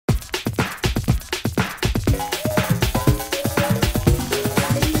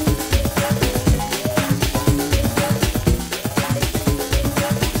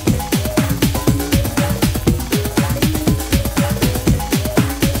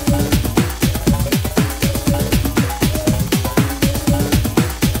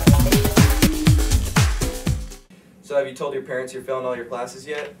you told your parents you're failing all your classes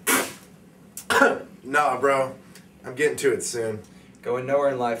yet? Nah, bro. I'm getting to it soon. Going nowhere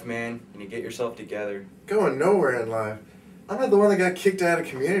in life, man. You need to get yourself together. Going nowhere in life? I'm not the one that got kicked out of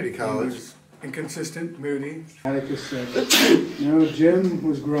community college. Inconsistent, moody. Atticus said, Jim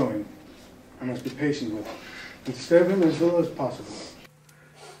was growing. I must be patient with him and disturb him as little as possible.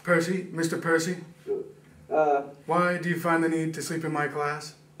 Percy, Mr. Percy? Why do you find the need to sleep in my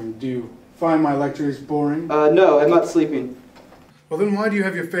class? Do you find my lectures boring? No, I'm not sleeping. Well, then why do you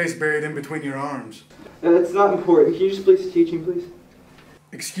have your face buried in between your arms? It's not important. Can you just please teach me, please?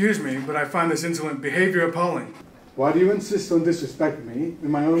 Excuse me, but I find this insolent behavior appalling. Why do you insist on disrespecting me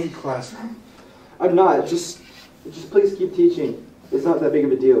in my own classroom? I'm not. Just please keep teaching. It's not that big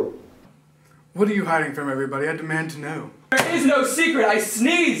of a deal. What are you hiding from everybody? I demand to know. There is no secret. I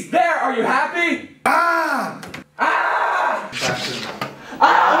sneezed. There. Are you happy? Ah! Ah!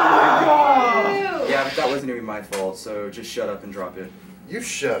 Ah! Yeah, but that wasn't even my fault, so just shut up and drop it. You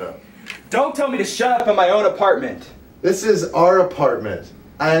shut up. Don't tell me to shut up in my own apartment. This is our apartment,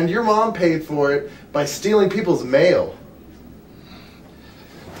 and your mom paid for it by stealing people's mail.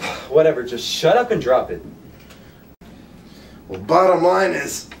 Whatever, just shut up and drop it. Well, bottom line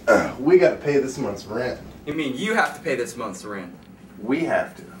is, we gotta pay this month's rent. You mean you have to pay this month's rent? We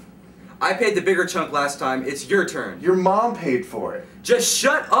have to. I paid the bigger chunk last time. It's your turn. Your mom paid for it. Just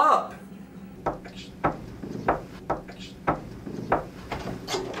shut up!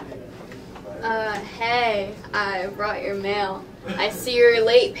 Hey, I brought your mail. I see you're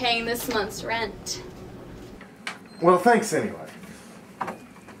late paying this month's rent. Well, thanks anyway.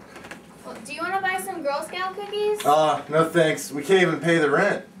 Well, do you want to buy some Girl Scout cookies? No thanks. We can't even pay the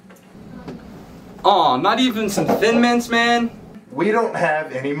rent. Aw, not even some Thin Mints, man? We don't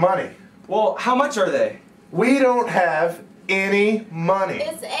have any money. Well, how much are they? We don't have any money.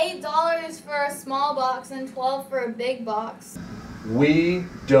 It's $8 for a small box and $12 for a big box. We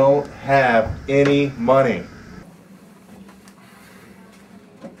don't have any money.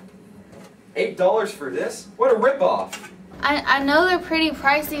 $8 for this? What a ripoff! I know they're pretty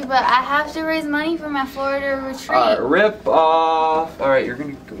pricey, but I have to raise money for my Florida retreat. Rip off. Alright, you're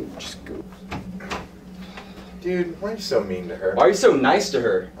gonna go. Just go. Dude, why are you so mean to her? Why are you so nice to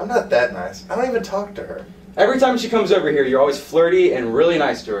her? I'm not that nice. I don't even talk to her. Every time she comes over here, you're always flirty and really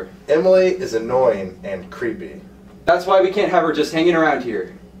nice to her. Emily is annoying and creepy. That's why we can't have her just hanging around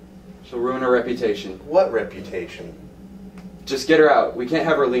here. She'll ruin her reputation. What reputation? Just get her out. We can't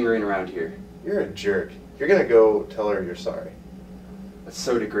have her lingering around here. You're a jerk. You're gonna go tell her you're sorry. That's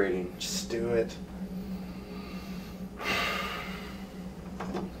so degrading. Just do it.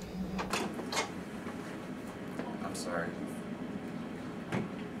 I'm sorry.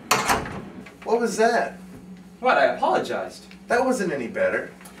 What was that? What? I apologized. That wasn't any better.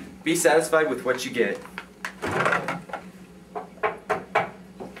 Be satisfied with what you get.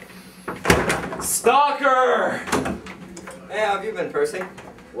 Stalker! Hey, how have you been, Percy?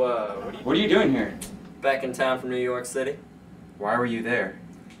 Whoa, what are you doing here? Back in town from New York City. Why were you there?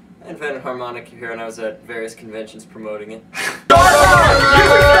 I invented harmonica here and I was at various conventions promoting it. Oh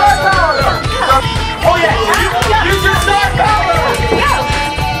yeah! Use your star power!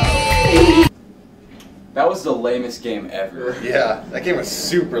 That was the lamest game ever. Yeah, that game was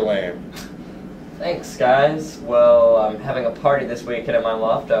super lame. Thanks, guys. Well, I'm having a party this weekend at my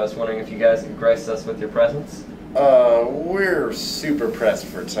loft. I was wondering if you guys could grace us with your presence. We're super pressed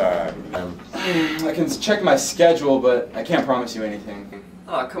for time. I can check my schedule, but I can't promise you anything.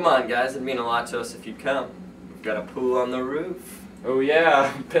 Oh, come on, guys. It'd mean a lot to us if you'd come. We've got a pool on the roof. Oh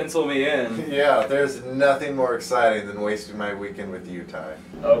yeah, pencil me in. Yeah, there's nothing more exciting than wasting my weekend with you, Ty.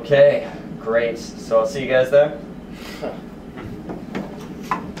 Okay, great. So I'll see you guys there.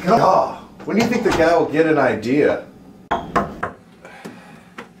 God, when do you think the guy will get an idea?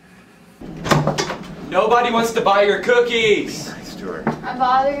 Nobody wants to buy your cookies! Nice to her. I'm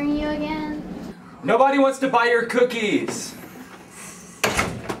bothering you again? Nobody wants to buy your cookies!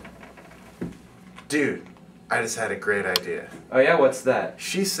 Dude, I just had a great idea. Oh yeah, what's that?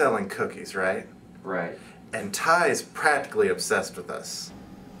 She's selling cookies, right? Right. And Ty is practically obsessed with us.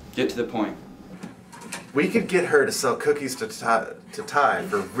 Get to the point. We could get her to sell cookies to Ty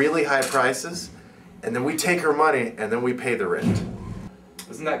for really high prices, and then we take her money and then we pay the rent.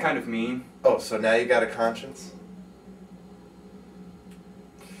 Isn't that kind of mean? Oh, so now you got a conscience?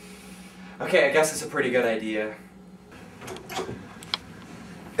 Okay, I guess it's a pretty good idea.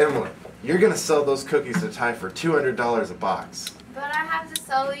 Emily, you're gonna sell those cookies to Ty for $200 a box. But I have to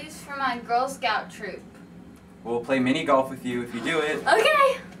sell these for my Girl Scout troop. We'll play mini golf with you if you do it.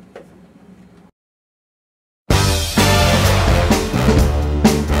 Okay!